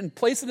signing it and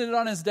placing it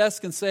on his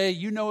desk and say,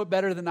 you know it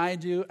better than I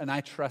do, and I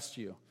trust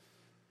you.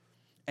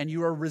 And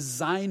you are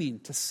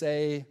resigning to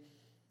say,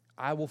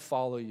 I will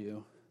follow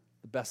you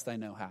the best I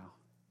know how.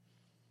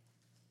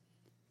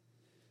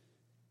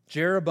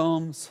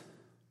 Jeroboam's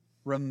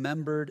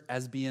remembered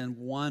as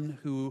being one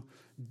who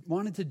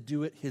wanted to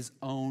do it his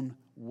own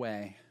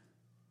way.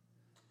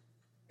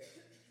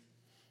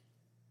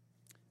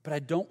 But I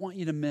don't want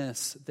you to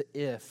miss the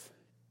if.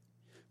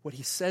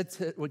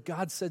 What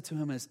God said to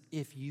him is,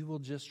 if you will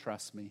just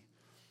trust me,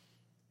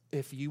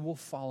 if you will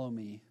follow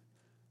me,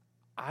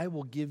 I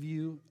will give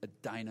you a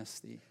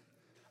dynasty.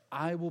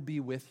 I will be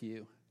with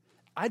you.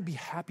 I'd be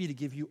happy to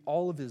give you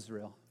all of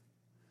Israel.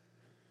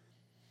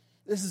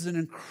 This is an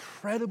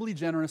incredibly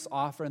generous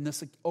offer, and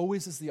this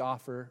always is the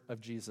offer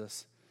of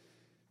Jesus.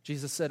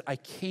 Jesus said, I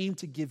came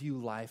to give you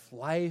life,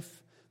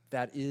 life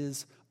that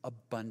is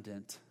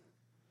abundant.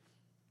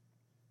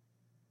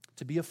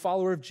 To be a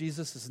follower of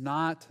Jesus is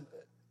not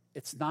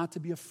It's not to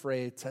be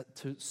afraid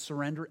to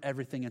surrender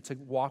everything and to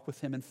walk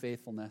with him in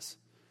faithfulness.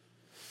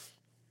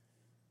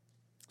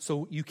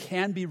 So you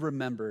can be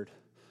remembered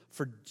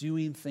for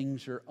doing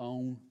things your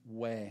own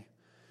way.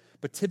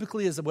 But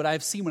typically, is what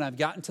I've seen when I've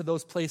gotten to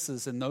those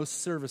places and those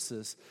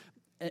services,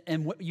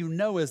 and what you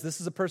know is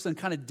this is a person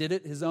who kind of did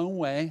it his own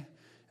way.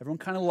 Everyone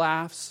kind of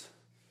laughs.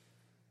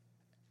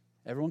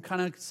 Everyone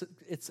kind of,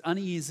 it's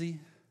uneasy.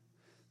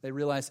 They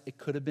realize it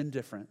could have been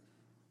different.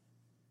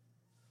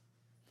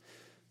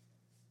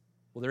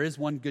 Well, there is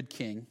one good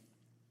king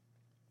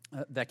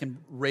that can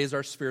raise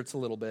our spirits a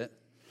little bit.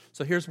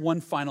 So here's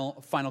one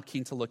final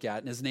king to look at,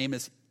 and his name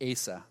is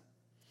Asa.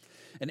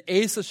 And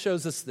Asa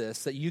shows us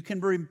this, that you can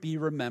be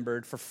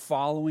remembered for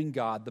following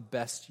God the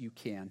best you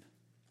can.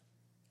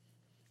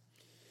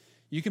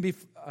 You can be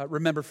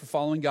remembered for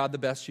following God the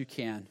best you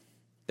can.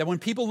 That when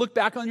people look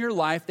back on your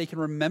life, they can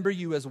remember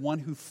you as one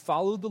who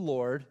followed the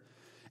Lord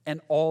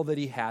and all that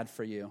he had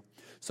for you.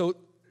 So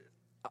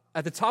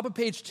at the top of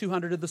page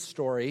 200 of the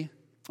story,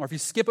 or if you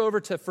skip over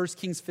to 1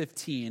 Kings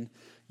 15,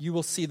 you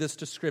will see this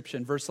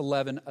description, verse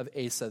 11 of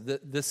Asa.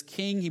 This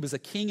king, he was a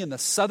king in the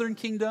southern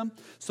kingdom,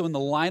 so in the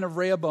line of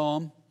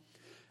Rehoboam.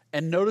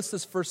 And notice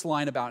this first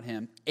line about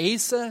him.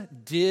 Asa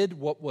did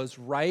what was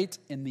right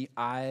in the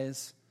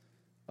eyes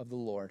of the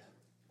Lord.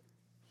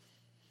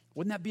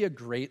 Wouldn't that be a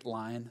great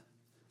line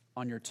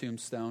on your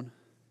tombstone?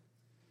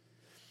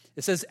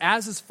 It says,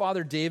 as his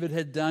father David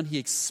had done, he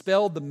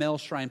expelled the male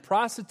shrine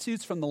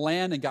prostitutes from the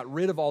land and got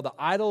rid of all the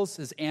idols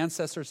his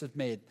ancestors had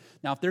made.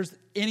 Now, if there's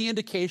any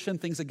indication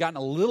things had gotten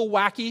a little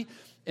wacky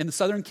in the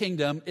southern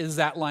kingdom, is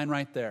that line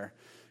right there,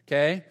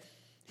 okay?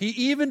 He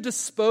even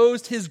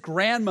disposed his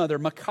grandmother,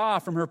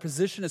 Maacah, from her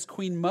position as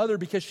queen mother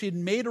because she had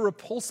made a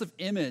repulsive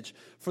image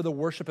for the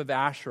worship of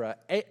Asherah.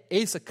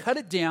 Asa cut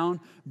it down,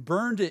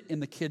 burned it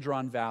in the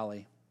Kidron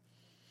Valley.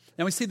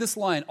 Now we see this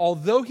line,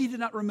 although he did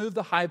not remove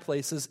the high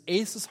places,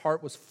 Asa's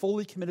heart was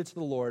fully committed to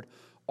the Lord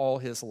all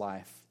his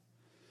life.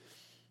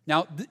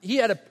 Now, he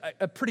had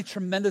a pretty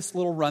tremendous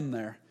little run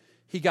there.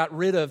 He got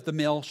rid of the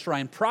male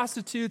shrine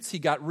prostitutes. He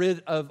got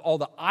rid of all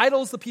the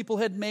idols the people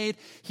had made.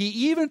 He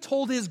even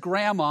told his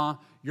grandma,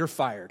 you're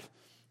fired.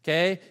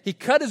 Okay? He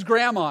cut his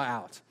grandma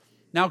out.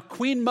 Now,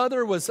 Queen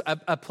Mother was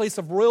a place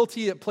of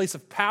royalty, a place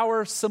of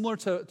power, similar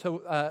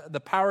to the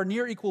power,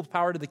 near equal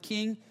power to the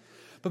king.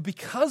 But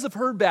because of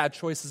her bad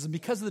choices and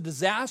because of the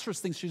disastrous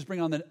things she was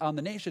bringing on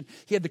the nation,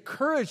 he had the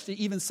courage to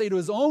even say to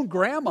his own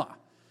grandma,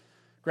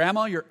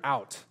 Grandma, you're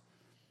out.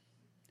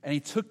 And he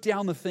took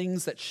down the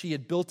things that she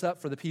had built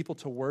up for the people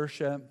to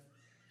worship.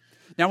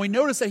 Now we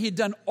notice that he had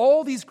done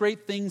all these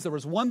great things. There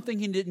was one thing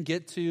he didn't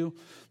get to,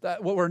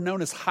 what were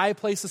known as high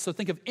places. So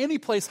think of any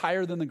place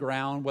higher than the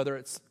ground, whether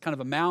it's kind of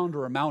a mound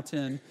or a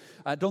mountain.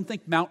 Don't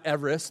think Mount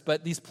Everest,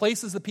 but these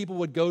places that people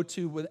would go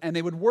to and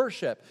they would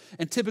worship.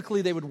 And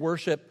typically they would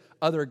worship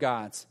other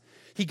gods.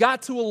 He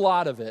got to a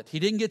lot of it. He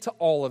didn't get to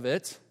all of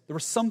it. There were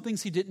some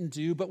things he didn't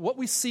do. But what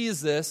we see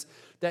is this,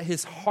 that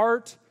his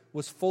heart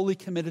was fully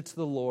committed to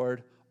the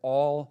Lord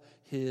all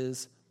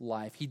his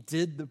life. He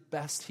did the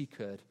best he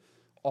could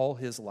all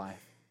his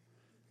life.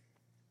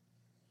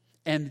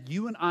 And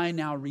you and I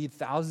now read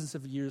thousands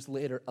of years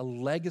later a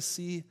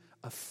legacy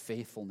of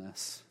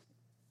faithfulness.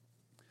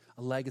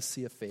 A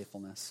legacy of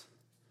faithfulness.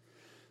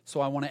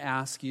 So I want to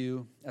ask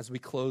you as we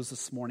close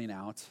this morning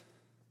out,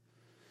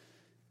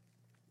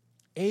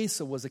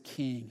 Asa was a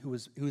king who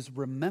was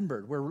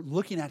remembered. We're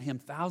looking at him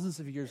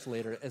thousands of years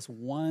later as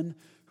one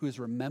who is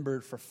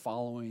remembered for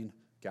following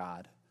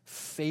God,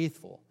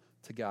 faithful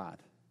to God.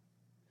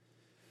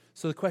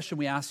 So the question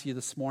we ask you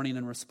this morning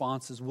in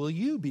response is, will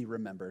you be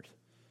remembered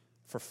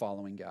for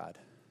following God?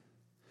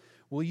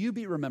 Will you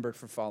be remembered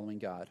for following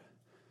God?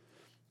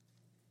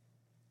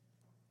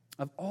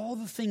 Of all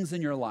the things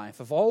in your life,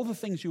 of all the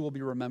things you will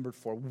be remembered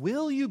for,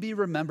 will you be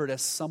remembered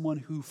as someone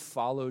who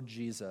followed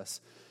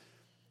Jesus?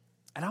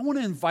 And I want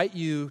to invite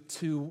you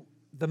to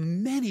the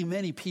many,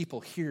 many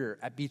people here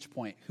at Beach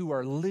Point who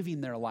are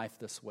living their life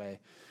this way.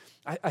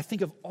 I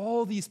think of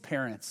all these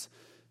parents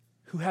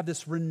who have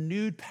this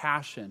renewed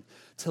passion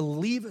to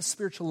leave a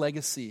spiritual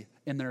legacy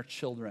in their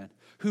children,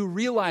 who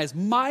realize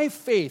my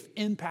faith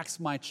impacts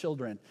my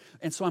children.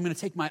 And so I'm going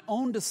to take my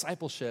own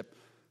discipleship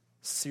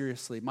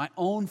seriously, my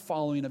own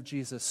following of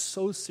Jesus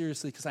so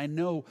seriously, because I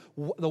know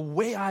the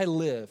way I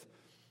live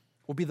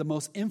will be the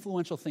most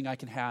influential thing I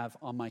can have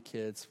on my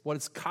kids. What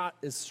is caught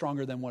is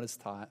stronger than what is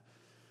taught.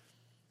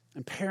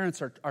 And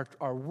parents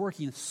are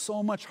working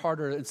so much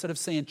harder. Instead of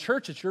saying,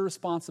 church, it's your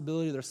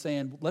responsibility, they're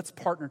saying, let's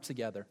partner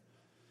together.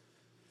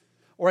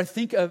 Or I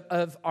think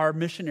of our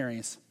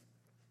missionaries.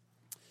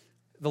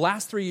 The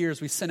last 3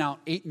 years, we sent out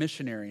 8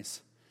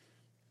 missionaries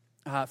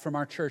from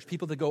our church,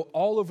 people that go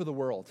all over the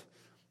world.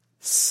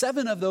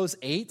 7 of those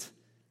 8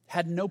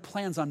 had no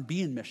plans on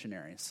being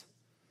missionaries.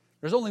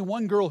 There's only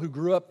one girl who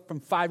grew up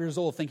from 5 years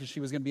old thinking she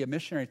was going to be a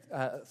missionary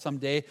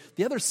someday.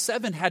 The other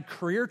 7 had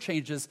career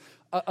changes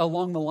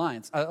along the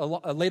lines,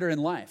 later in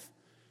life.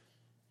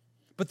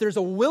 But there's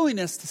a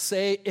willingness to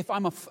say, if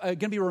I'm going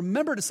to be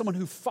remembered as someone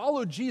who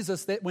followed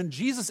Jesus, that when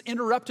Jesus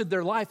interrupted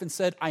their life and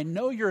said, I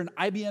know you're an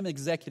IBM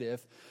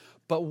executive,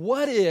 but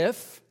what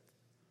if,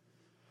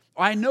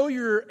 I know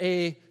you're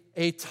a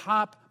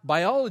top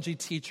biology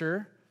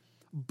teacher,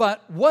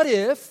 but what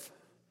if,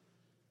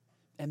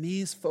 and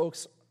these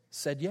folks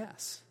said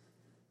yes.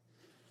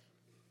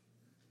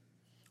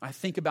 I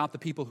think about the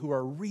people who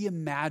are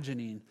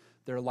reimagining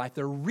their life.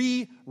 They're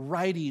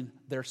rewriting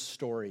their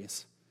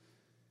stories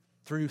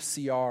through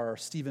CR or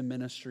Stephen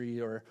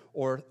Ministry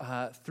or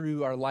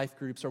through our life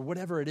groups or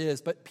whatever it is.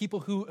 But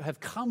people who have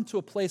come to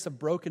a place of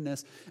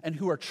brokenness and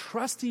who are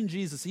trusting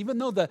Jesus, even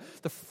though the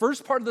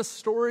first part of the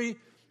story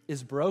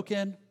is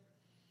broken,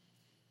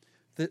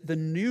 the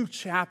new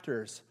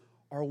chapters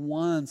are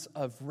ones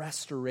of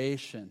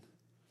restoration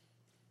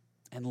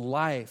and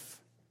life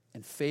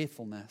and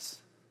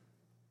faithfulness.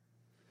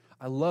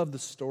 I love the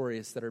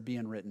stories that are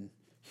being written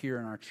here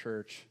in our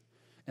church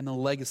and the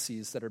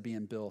legacies that are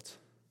being built.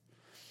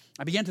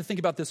 I began to think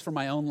about this for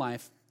my own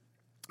life.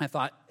 I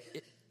thought,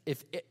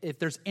 if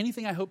there's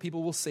anything I hope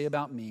people will say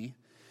about me,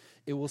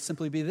 it will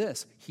simply be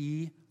this: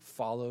 he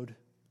followed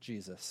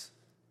Jesus.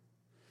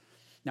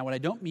 Now, what I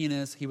don't mean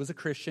is he was a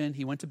Christian,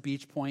 he went to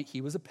Beach Point, he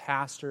was a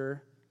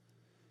pastor.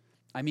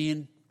 I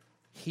mean,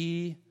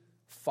 he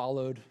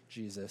followed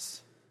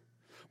Jesus.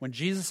 When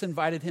Jesus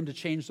invited him to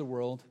change the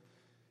world,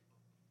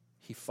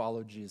 he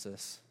followed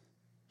Jesus.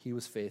 He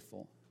was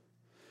faithful.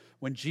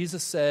 When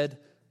Jesus said,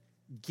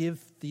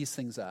 give these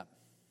things up,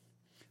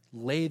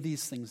 lay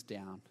these things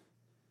down,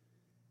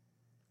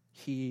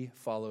 he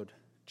followed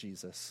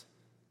Jesus.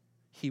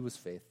 He was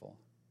faithful.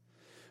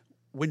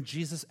 When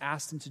Jesus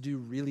asked him to do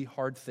really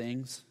hard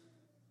things,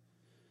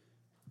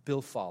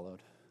 Bill followed.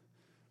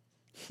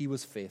 He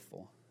was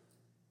faithful.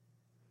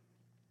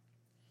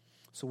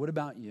 So what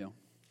about you?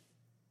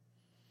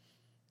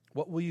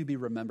 What will you be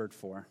remembered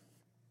for?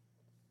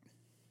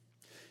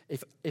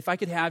 If I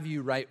could have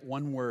you write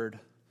one word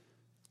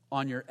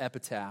on your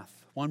epitaph,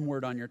 one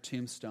word on your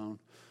tombstone,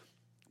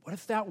 what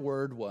if that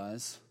word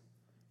was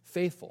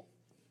faithful?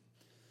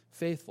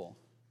 Faithful.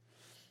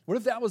 What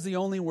if that was the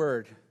only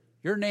word?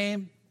 Your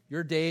name,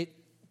 your date,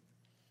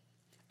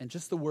 and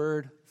just the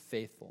word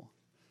faithful.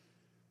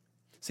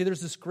 See,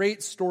 there's this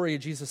great story.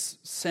 Jesus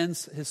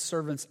sends his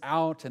servants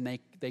out, and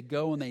they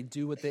go and they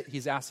do what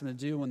he's asked them to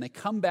do. When they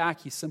come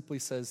back, he simply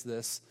says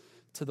this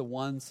to the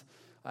ones.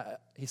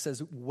 He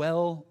says,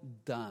 well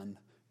done,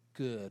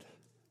 good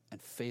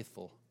and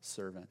faithful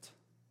servant.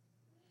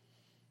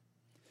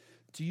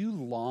 Do you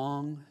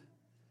long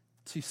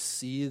to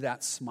see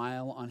that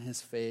smile on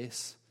his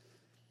face,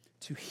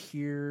 to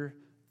hear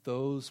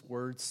those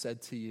words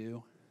said to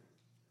you?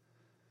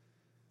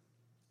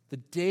 The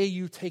day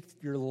you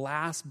take your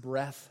last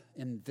breath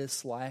in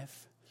this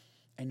life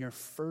and your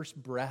first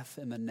breath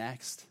in the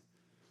next,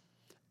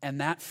 and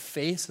that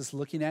face is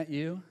looking at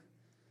you,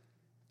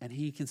 and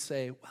he can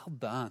say, well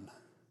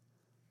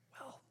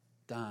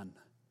done,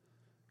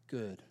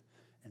 good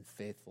and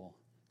faithful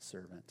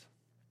servant.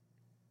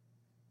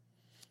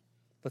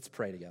 Let's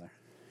pray together.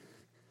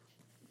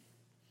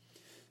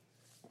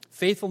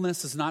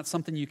 Faithfulness is not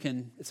something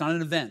it's not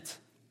an event.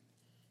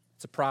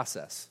 It's a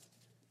process.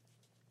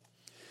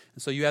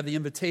 And so you have the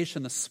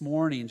invitation this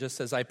morning, just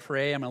as I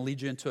pray, I'm going to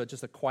lead you into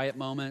just a quiet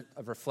moment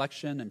of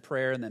reflection and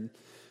prayer, and then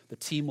the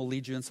team will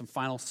lead you in some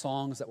final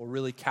songs that will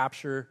really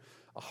capture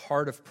a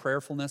heart of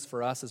prayerfulness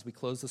for us as we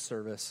close the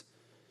service.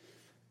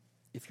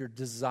 If your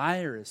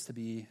desire is to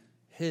be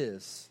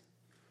his,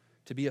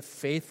 to be a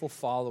faithful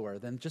follower,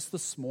 then just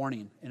this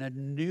morning, in a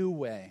new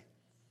way,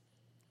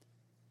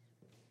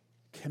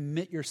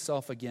 commit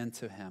yourself again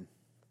to him.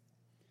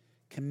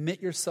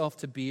 Commit yourself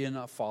to being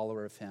a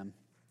follower of him.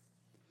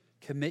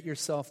 Commit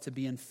yourself to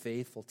being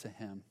faithful to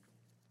him.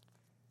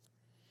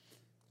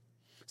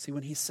 See,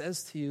 when he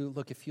says to you,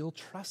 look, if you'll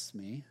trust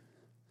me,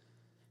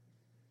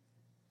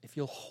 if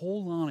you'll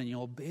hold on and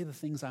you'll obey the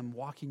things I'm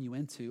walking you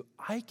into,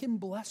 I can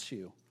bless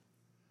you.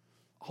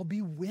 I'll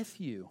be with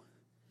you.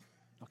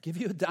 I'll give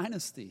you a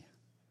dynasty.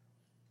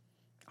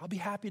 I'll be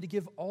happy to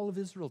give all of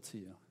Israel to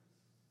you.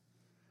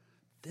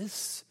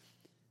 This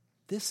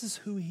is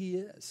who he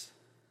is.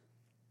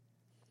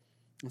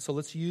 And so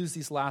let's use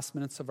these last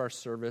minutes of our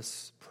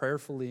service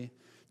prayerfully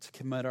to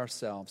commit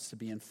ourselves to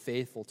being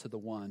faithful to the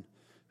one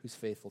who's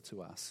faithful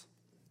to us.